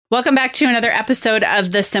Welcome back to another episode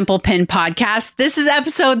of the Simple Pin Podcast. This is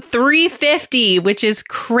episode 350, which is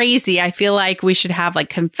crazy. I feel like we should have like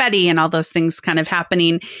confetti and all those things kind of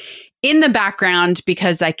happening in the background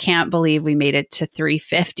because I can't believe we made it to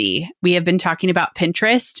 350. We have been talking about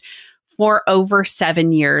Pinterest for over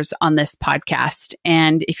 7 years on this podcast.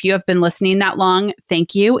 And if you have been listening that long,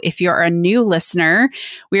 thank you. If you're a new listener,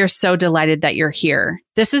 we are so delighted that you're here.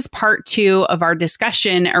 This is part 2 of our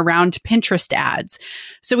discussion around Pinterest ads.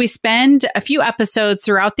 So we spend a few episodes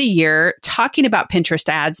throughout the year talking about Pinterest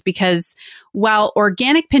ads because while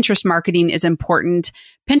organic Pinterest marketing is important,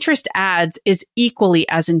 Pinterest ads is equally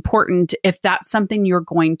as important if that's something you're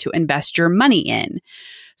going to invest your money in.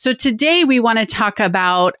 So today we want to talk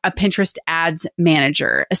about a Pinterest ads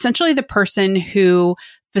manager, essentially the person who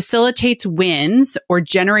facilitates wins or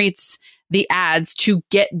generates the ads to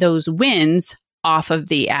get those wins off of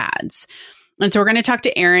the ads. And so we're going to talk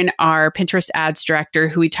to Erin, our Pinterest ads director,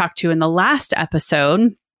 who we talked to in the last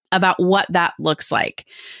episode about what that looks like.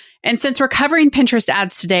 And since we're covering Pinterest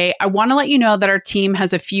ads today, I want to let you know that our team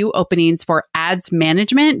has a few openings for ads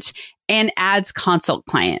management and ads consult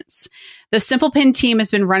clients. The Simple Pin team has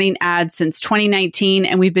been running ads since 2019,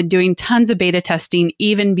 and we've been doing tons of beta testing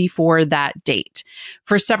even before that date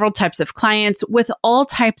for several types of clients with all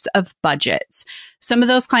types of budgets. Some of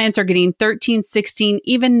those clients are getting 13, 16,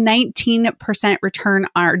 even 19% return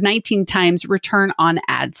or 19 times return on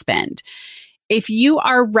ad spend. If you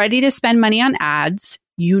are ready to spend money on ads,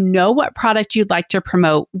 you know what product you'd like to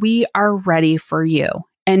promote, we are ready for you.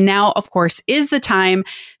 And now, of course, is the time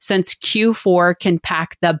since Q4 can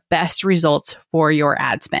pack the best results for your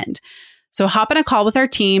ad spend. So hop on a call with our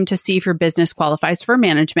team to see if your business qualifies for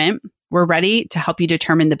management. We're ready to help you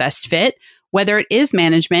determine the best fit, whether it is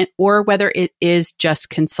management or whether it is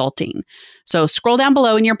just consulting. So scroll down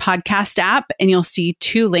below in your podcast app and you'll see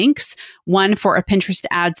 2 links, one for a Pinterest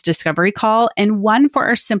ads discovery call and one for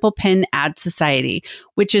our Simple Pin Ad Society,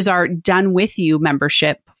 which is our Done With You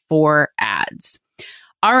membership for ads.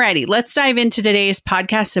 Alrighty, let's dive into today's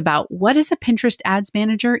podcast about what does a Pinterest ads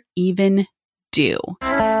manager even do?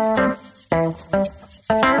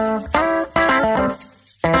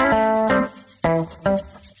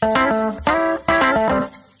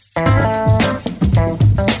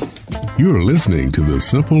 You're listening to the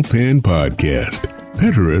Simple Pin Podcast,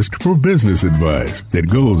 Pinterest for business advice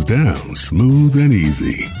that goes down smooth and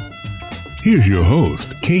easy. Here's your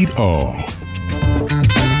host, Kate Ahl.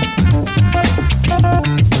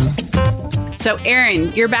 So,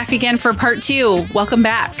 Erin, you're back again for part 2. Welcome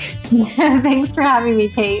back. Thanks for having me,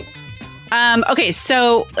 Kate. Okay,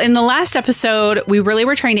 so in the last episode, we really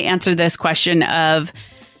were trying to answer this question of,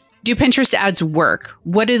 do Pinterest ads work?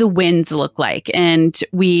 What do the wins look like? And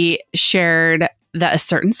we shared that a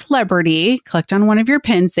certain celebrity clicked on one of your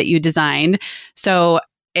pins that you designed. So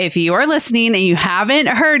if you're listening and you haven't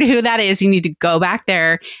heard who that is, you need to go back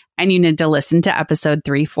there and you need to listen to episode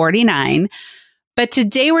 349. But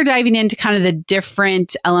today we're diving into kind of the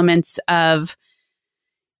different elements of,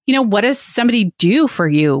 what does somebody do for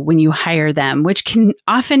you when you hire them, which can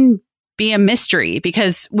often be a mystery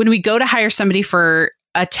because when we go to hire somebody for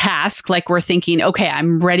a task, like we're thinking, okay,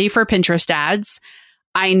 I'm ready for Pinterest ads.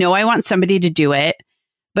 I know I want somebody to do it,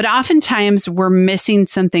 but oftentimes we're missing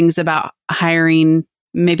some things about hiring,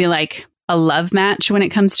 maybe like a love match when it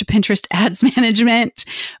comes to Pinterest ads management,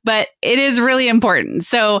 but it is really important.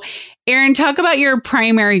 So Erin, talk about your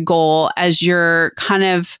primary goal as you're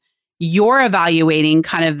evaluating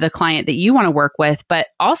kind of the client that you want to work with, but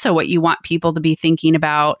also what you want people to be thinking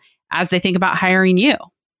about as they think about hiring you.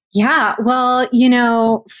 Yeah, well,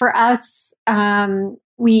 for us,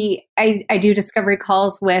 I do discovery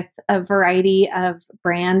calls with a variety of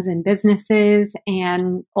brands and businesses,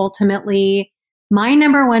 and ultimately, my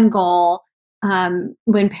number one goal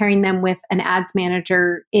when pairing them with an ads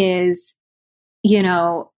manager is, we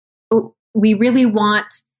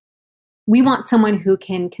want someone who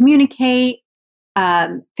can communicate,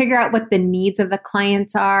 figure out what the needs of the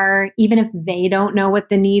clients are, even if they don't know what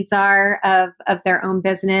the needs are of their own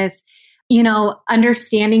business,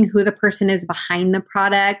 understanding who the person is behind the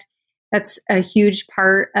product. That's a huge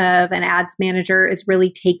part of an ads manager, is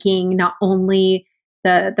really taking not only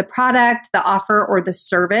the product, the offer, or the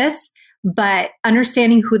service, but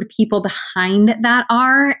understanding who the people behind that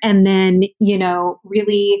are, and then,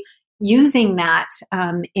 really using that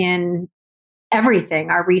in everything,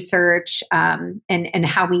 our research, and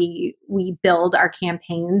how we build our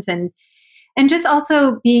campaigns, and just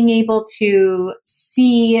also being able to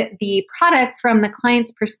see the product from the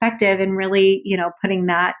client's perspective and really, putting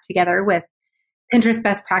that together with Pinterest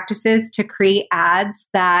best practices to create ads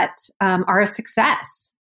that are a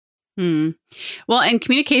success. Well, and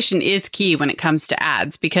communication is key when it comes to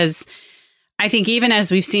ads, because I think even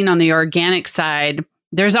as we've seen on the organic side,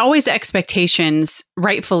 there's always expectations,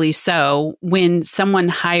 rightfully so, when someone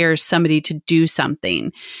hires somebody to do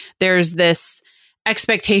something. There's this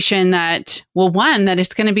expectation that, well, one, that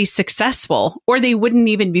it's going to be successful, or they wouldn't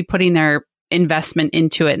even be putting their investment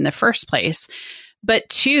into it in the first place. But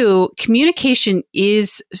two, communication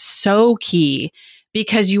is so key,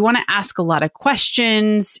 because you want to ask a lot of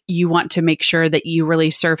questions. You want to make sure that you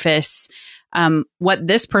really surface what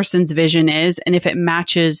this person's vision is and if it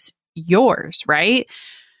matches yours, right?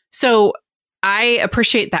 So I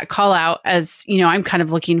appreciate that call out, as, you know, I'm kind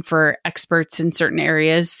of looking for experts in certain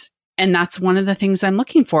areas. And that's one of the things I'm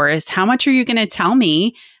looking for is, how much are you going to tell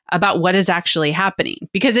me about what is actually happening?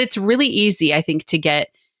 Because it's really easy, I think, to get,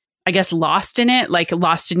 I guess, lost in it, like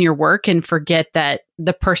lost in your work, and forget that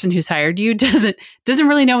the person who's hired you doesn't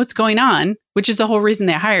really know what's going on, which is the whole reason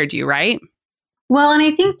they hired you, right? Well, and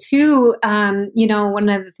I think too, you know, one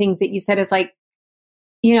of the things that you said is like,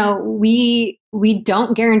 you know, we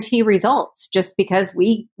don't guarantee results just because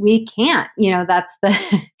we can't. You know, that's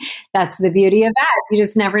the beauty of ads. You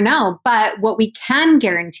just never know. But what we can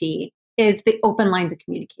guarantee is the open lines of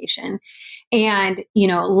communication, and, you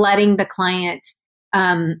know, letting the client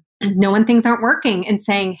know when things aren't working and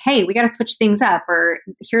saying, hey, we got to switch things up, or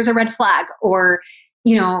here's a red flag, or,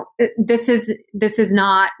 you know, this is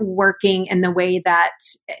not working in the way that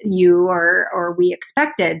you or we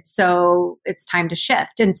expected. So it's time to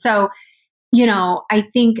shift. And so, you know, I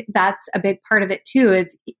think that's a big part of it too,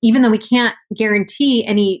 is even though we can't guarantee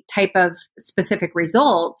any type of specific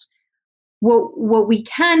result, what we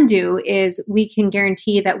can do is we can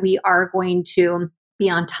guarantee that we are going to be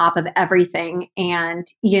on top of everything and,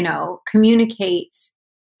 you know, communicate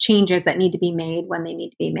changes that need to be made when they need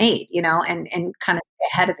to be made, you know, and kind of stay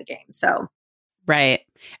ahead of the game. So, right.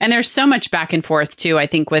 And there's so much back and forth too, I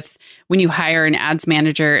think, with when you hire an ads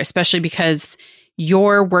manager, especially because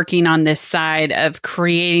you're working on this side of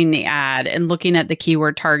creating the ad and looking at the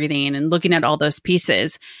keyword targeting and looking at all those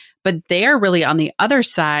pieces. But they're really on the other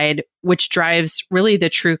side, which drives really the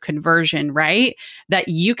true conversion, right? That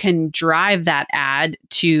you can drive that ad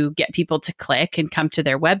to get people to click and come to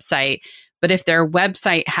their website. But if their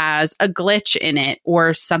website has a glitch in it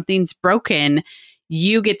or something's broken,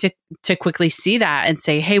 you get to quickly see that and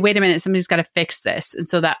say, hey, wait a minute, somebody's got to fix this. And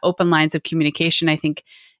so that open lines of communication, I think,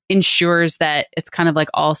 ensures that it's kind of like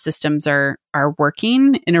all systems are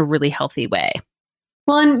working in a really healthy way.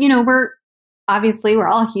 Well, and, you know, we're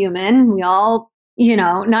all human. We all, you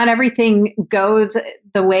know, not everything goes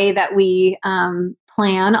the way that we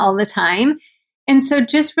plan all the time. And so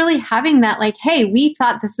just really having that, like, hey, we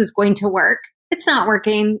thought this was going to work. It's not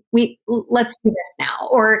working. Let's do this now.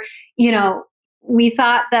 Or, you know, we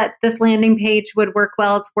thought that this landing page would work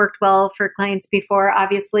well. It's worked well for clients before.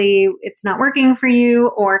 Obviously, it's not working for you.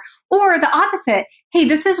 Or the opposite. Hey,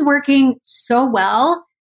 this is working so well.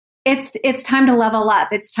 It's time to level up.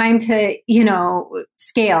 It's time to, you know,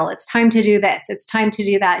 scale. It's time to do this. It's time to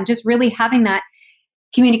do that. And just really having that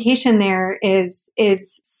communication there is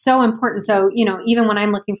so important. So, you know, even when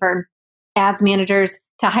I'm looking for ads managers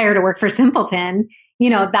to hire to work for Simple Pin, you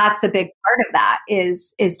know, that's a big part of that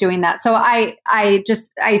is doing that. So I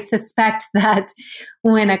suspect that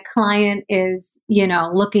when a client is, you know,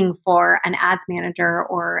 looking for an ads manager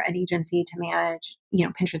or an agency to manage, you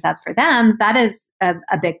know, Pinterest ads for them, that is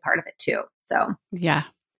a big part of it too. So, yeah.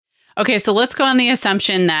 Okay, so let's go on the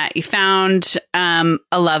assumption that you found a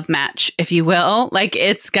love match, if you will. Like,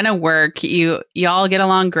 it's going to work. You all get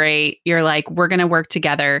along great. You're like, we're going to work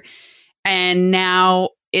together. And now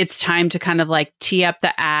it's time to kind of like tee up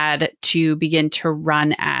the ad to begin to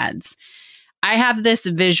run ads. I have this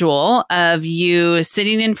visual of you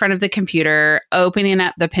sitting in front of the computer, opening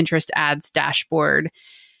up the Pinterest ads dashboard.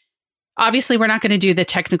 Obviously, we're not going to do the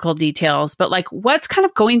technical details, but like, what's kind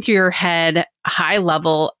of going through your head high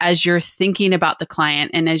level as you're thinking about the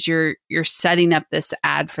client and as you're setting up this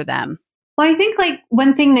ad for them? Well, I think like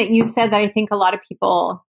one thing that you said that I think a lot of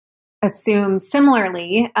people assume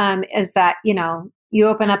similarly is that, you know, you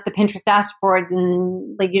open up the Pinterest dashboard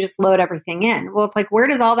and like you just load everything in. Well, it's like, where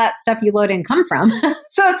does all that stuff you load in come from?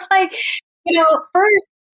 So it's like, you know, first,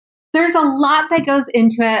 there's a lot that goes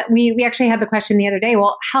into it. We actually had the question the other day,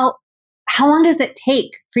 well, how long does it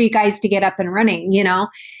take for you guys to get up and running, you know?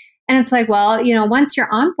 And it's like, well, you know, once you're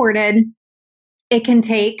onboarded, it can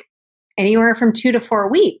take anywhere from 2 to 4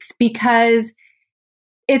 weeks because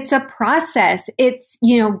it's a process. It's,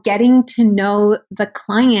 you know, getting to know the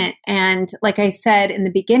client. And like I said in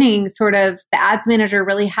the beginning, sort of the ads manager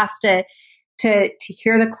really has to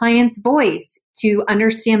hear the client's voice, to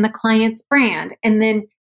understand the client's brand, and then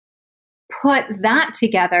put that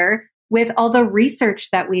together with all the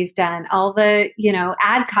research that we've done, all the,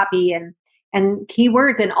 ad copy and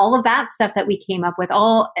keywords and all of that stuff that we came up with,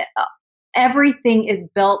 everything is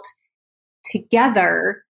built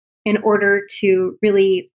together in order to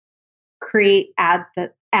really create ads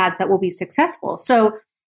that will be successful. So,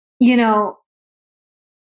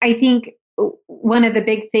 I think one of the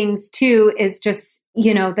big things too is just,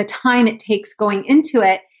 the time it takes going into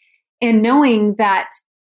it and knowing that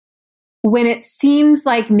when it seems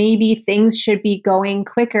like maybe things should be going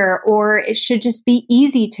quicker or it should just be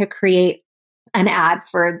easy to create an ad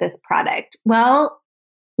for this product. Well,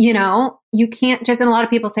 you can't just, and a lot of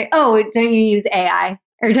people say, oh, don't you use AI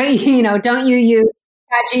or don't you use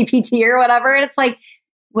ChatGPT or whatever? And it's like,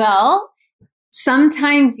 well,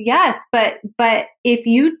 sometimes yes, but if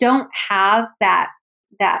you don't have that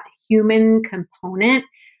human component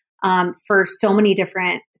for so many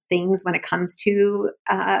different things when it comes to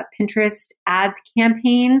Pinterest ads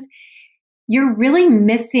campaigns, you're really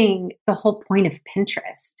missing the whole point of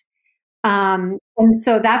Pinterest. And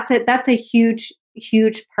so that's a huge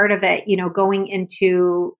part of it, going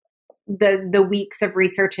into the weeks of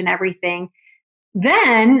research and everything.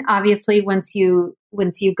 Then obviously once you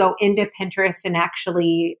go into Pinterest and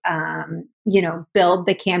actually, build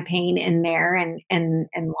the campaign in there and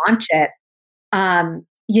launch it,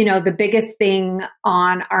 the biggest thing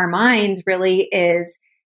on our minds really is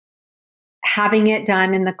having it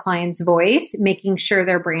done in the client's voice, making sure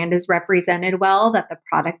their brand is represented well, that the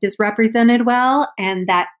product is represented well, and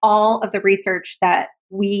that all of the research that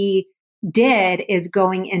we did is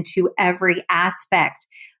going into every aspect,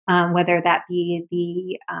 whether that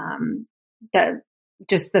be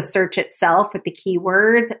just the search itself with the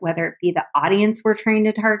keywords, whether it be the audience we're trying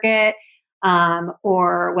to target,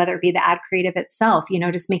 or whether it be the ad creative itself,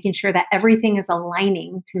 just making sure that everything is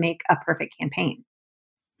aligning to make a perfect campaign.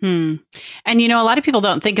 And, a lot of people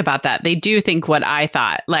don't think about that. They do think what I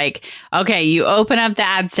thought, like, okay, you open up the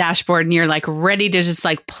ads dashboard and you're like ready to just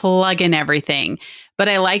like plug in everything. But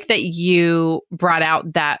I like that you brought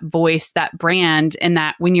out that voice, that brand, and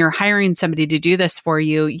that when you're hiring somebody to do this for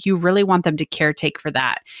you, you really want them to caretake for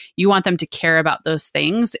that. You want them to care about those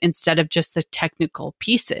things instead of just the technical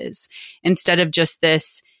pieces, instead of just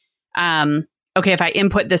this, okay, if I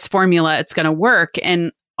input this formula, it's going to work.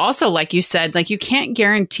 And also, like you said, like you can't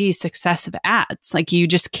guarantee success of ads. Like you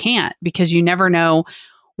just can't, because you never know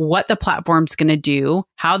what the platform's going to do,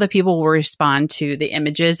 how the people will respond to the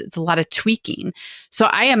images. It's a lot of tweaking. So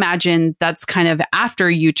I imagine that's kind of after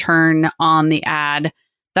you turn on the ad,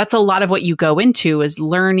 that's a lot of what you go into is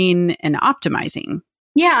learning and optimizing.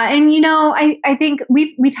 Yeah. And, I think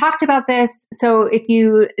we talked about this. So if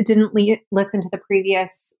you didn't listen to the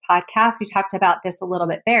previous podcast, we talked about this a little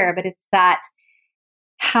bit there, but it's that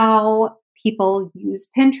how people use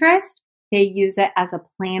Pinterest. They use it as a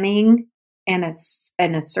planning and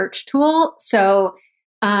a search tool. So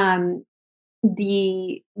the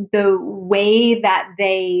way that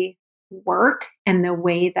they work and the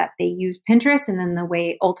way that they use Pinterest and then the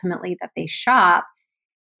way ultimately that they shop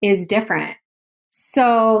is different.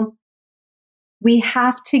 So we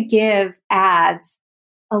have to give ads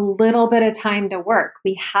a little bit of time to work.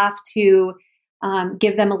 We have to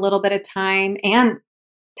give them a little bit of time and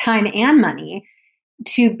money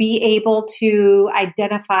to be able to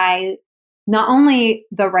identify not only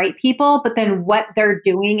the right people, but then what they're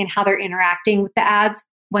doing and how they're interacting with the ads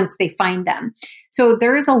once they find them. So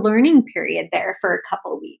there's a learning period there for a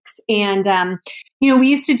couple of weeks. And, we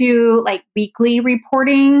used to do like weekly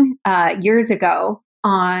reporting years ago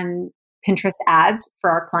on Pinterest ads for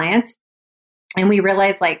our clients. And we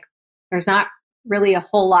realized like there's not really a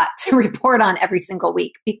whole lot to report on every single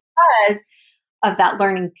week because of that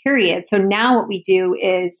learning period. So now what we do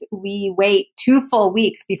is we wait 2 full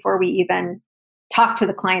weeks before we even talk to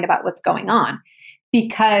the client about what's going on,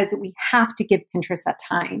 because we have to give Pinterest that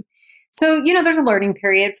time. So, there's a learning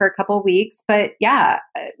period for a couple of weeks, but yeah,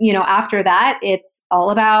 after that, it's all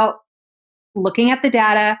about looking at the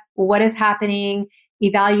data, what is happening,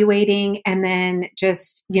 evaluating, and then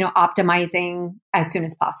just, optimizing as soon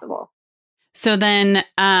as possible. So then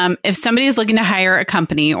if somebody is looking to hire a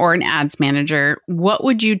company or an ads manager, what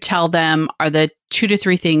would you tell them are the 2 to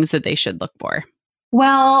 3 things that they should look for?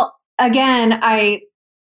 Well, again, I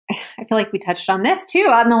feel like we touched on this too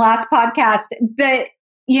on the last podcast, but,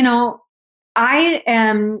 I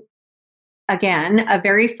am, again, a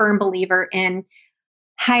very firm believer in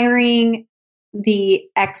hiring the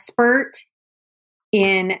expert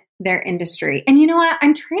in their industry. And you know what?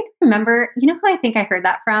 I'm trying to remember, who I think I heard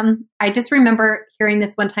that from? I just remember hearing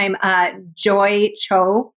this one time, Joy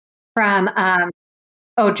Cho from,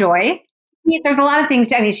 Joy. there's a lot of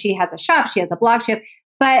things. I mean, she has a shop, she has a blog,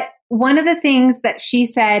 but one of the things that she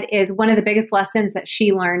said is one of the biggest lessons that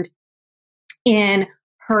she learned in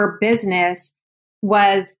her business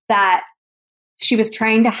was that she was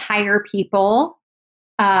trying to hire people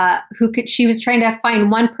she was trying to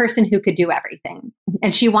find one person who could do everything.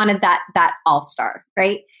 And she wanted that all-star,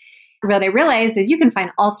 right? What I realized is you can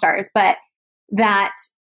find all-stars, but that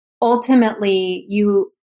ultimately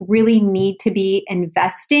you really need to be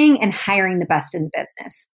investing and hiring the best in the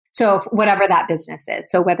business. So whatever that business is.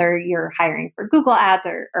 So whether you're hiring for Google ads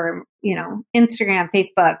or Instagram,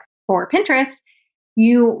 Facebook, or Pinterest,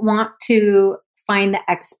 you want to find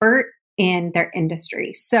the expert in their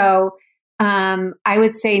industry. So I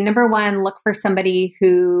would say, number one, look for somebody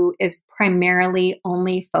who is primarily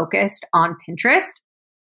only focused on Pinterest.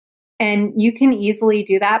 And you can easily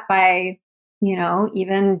do that by,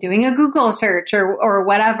 even doing a Google search or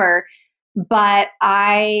whatever. But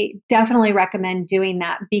I definitely recommend doing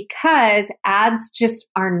that because ads just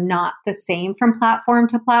are not the same from platform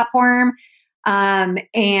to platform.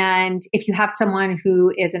 And if you have someone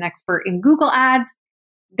who is an expert in Google ads,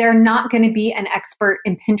 they're not going to be an expert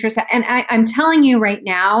in Pinterest. And I'm telling you right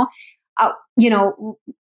now,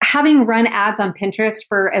 having run ads on Pinterest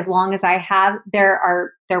for as long as I have, there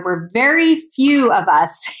were very few of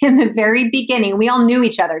us in the very beginning. We all knew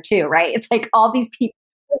each other too, right? It's like all these people,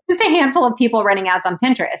 just a handful of people running ads on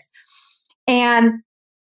Pinterest. And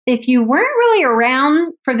if you weren't really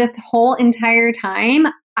around for this whole entire time,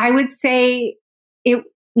 I would say you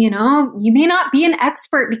may not be an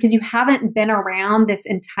expert because you haven't been around this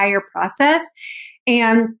entire process.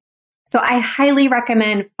 And so I highly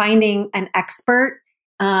recommend finding an expert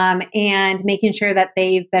and making sure that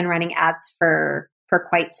they've been running ads for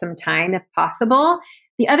quite some time, if possible.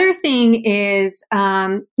 The other thing is,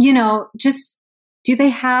 just do they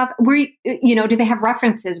have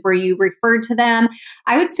references where you referred to them?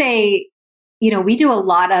 I would say, we do a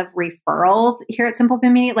lot of referrals here at Simple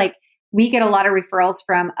Pin Media. Like, we get a lot of referrals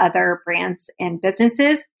from other brands and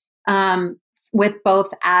businesses with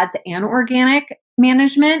both ads and organic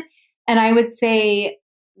management. And I would say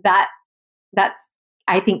that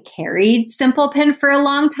I think carried Simple Pin for a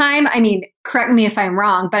long time. I mean, correct me if I'm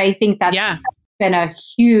wrong, but I think that's been a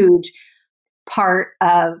huge part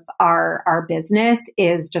of our business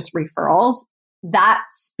is just referrals. That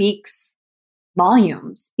speaks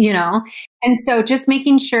volumes, And so just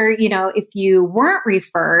making sure, if you weren't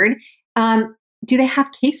referred, do they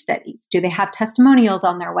have case studies? Do they have testimonials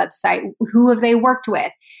on their website? Who have they worked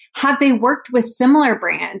with? Have they worked with similar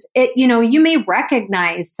brands? You may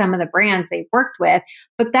recognize some of the brands they've worked with,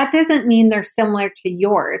 but that doesn't mean they're similar to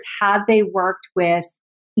yours. Have they worked with,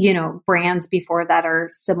 brands before that are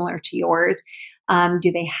similar to yours?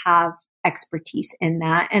 Do they have expertise in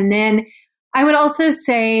that? And then I would also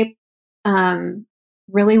say,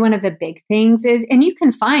 really one of the big things is, and you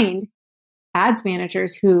can find ads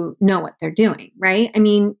managers who know what they're doing, right? I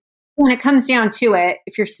mean, when it comes down to it,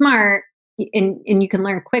 if you're smart and you can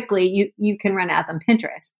learn quickly, you can run ads on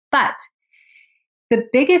Pinterest. But the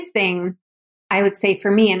biggest thing I would say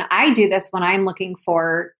for me, and I do this when I'm looking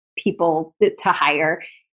for people to hire,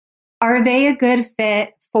 are they a good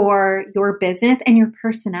fit for your business and your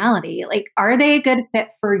personality? Like, are they a good fit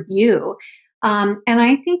for you? And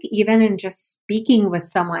I think even in just speaking with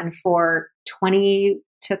someone for 20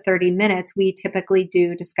 to 30 minutes, we typically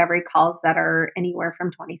do discovery calls that are anywhere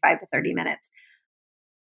from 25 to 30 minutes.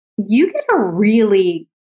 You get a really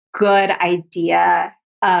good idea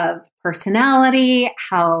of personality,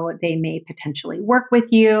 how they may potentially work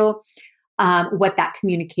with you, what that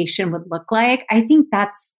communication would look like. I think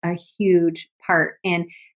that's a huge part. And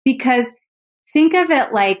because think of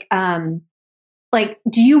it like,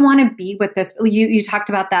 do you want to be with this? You talked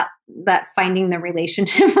about that finding the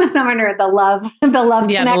relationship with someone or the love connection.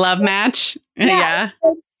 The love match. Yeah.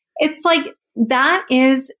 It's like that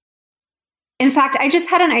is, in fact, I just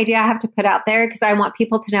had an idea I have to put out there because I want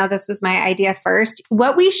people to know this was my idea first.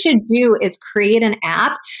 What we should do is create an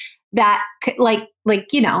app that like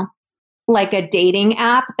a dating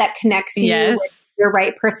app that connects you with your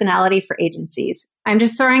right personality for agencies. I'm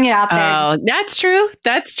just throwing it out there. Oh, that's true.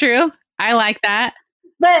 That's true. I like that.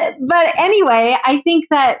 But anyway, I think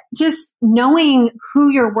that just knowing who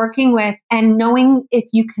you're working with and knowing if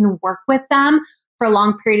you can work with them for a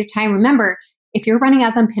long period of time. Remember, if you're running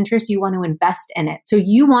ads on Pinterest, you want to invest in it. So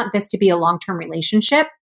you want this to be a long-term relationship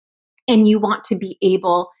and you want to be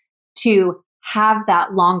able to have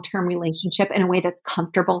that long-term relationship in a way that's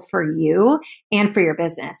comfortable for you and for your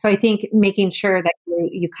business. So I think making sure that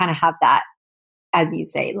you kind of have that, as you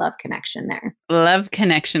say, love connection there. Love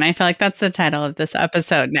connection. I feel like that's the title of this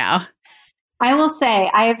episode now. I will say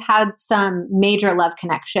I have had some major love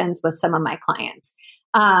connections with some of my clients,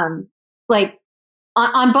 like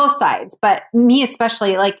on both sides, but me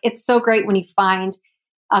especially. Like, it's so great when you find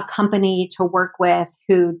a company to work with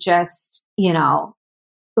who just, you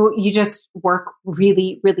just work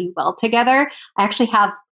really, really well together. I actually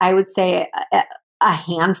have, I would say, a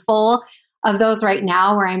handful of those right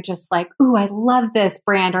now where I'm just like, ooh, I love this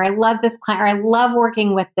brand, or I love this client, or I love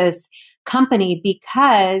working with this company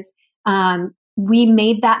because we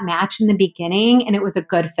made that match in the beginning and it was a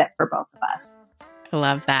good fit for both of us. I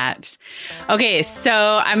love that. Okay,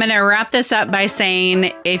 so I'm going to wrap this up by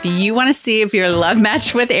saying, if you want to see if you're love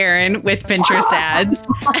matched with Erin with Pinterest ads,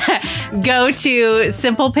 go to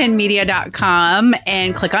simplepinmedia.com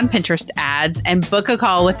and click on Pinterest ads and book a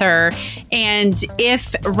call with her. And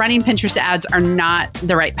if running Pinterest ads are not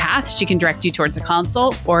the right path, she can direct you towards a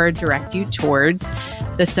consult or direct you towards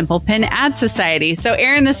the Simple Pin Ad Society. So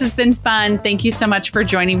Erin, this has been fun. Thank you so much for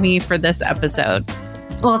joining me for this episode.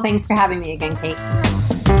 Well, thanks for having me again, Kate.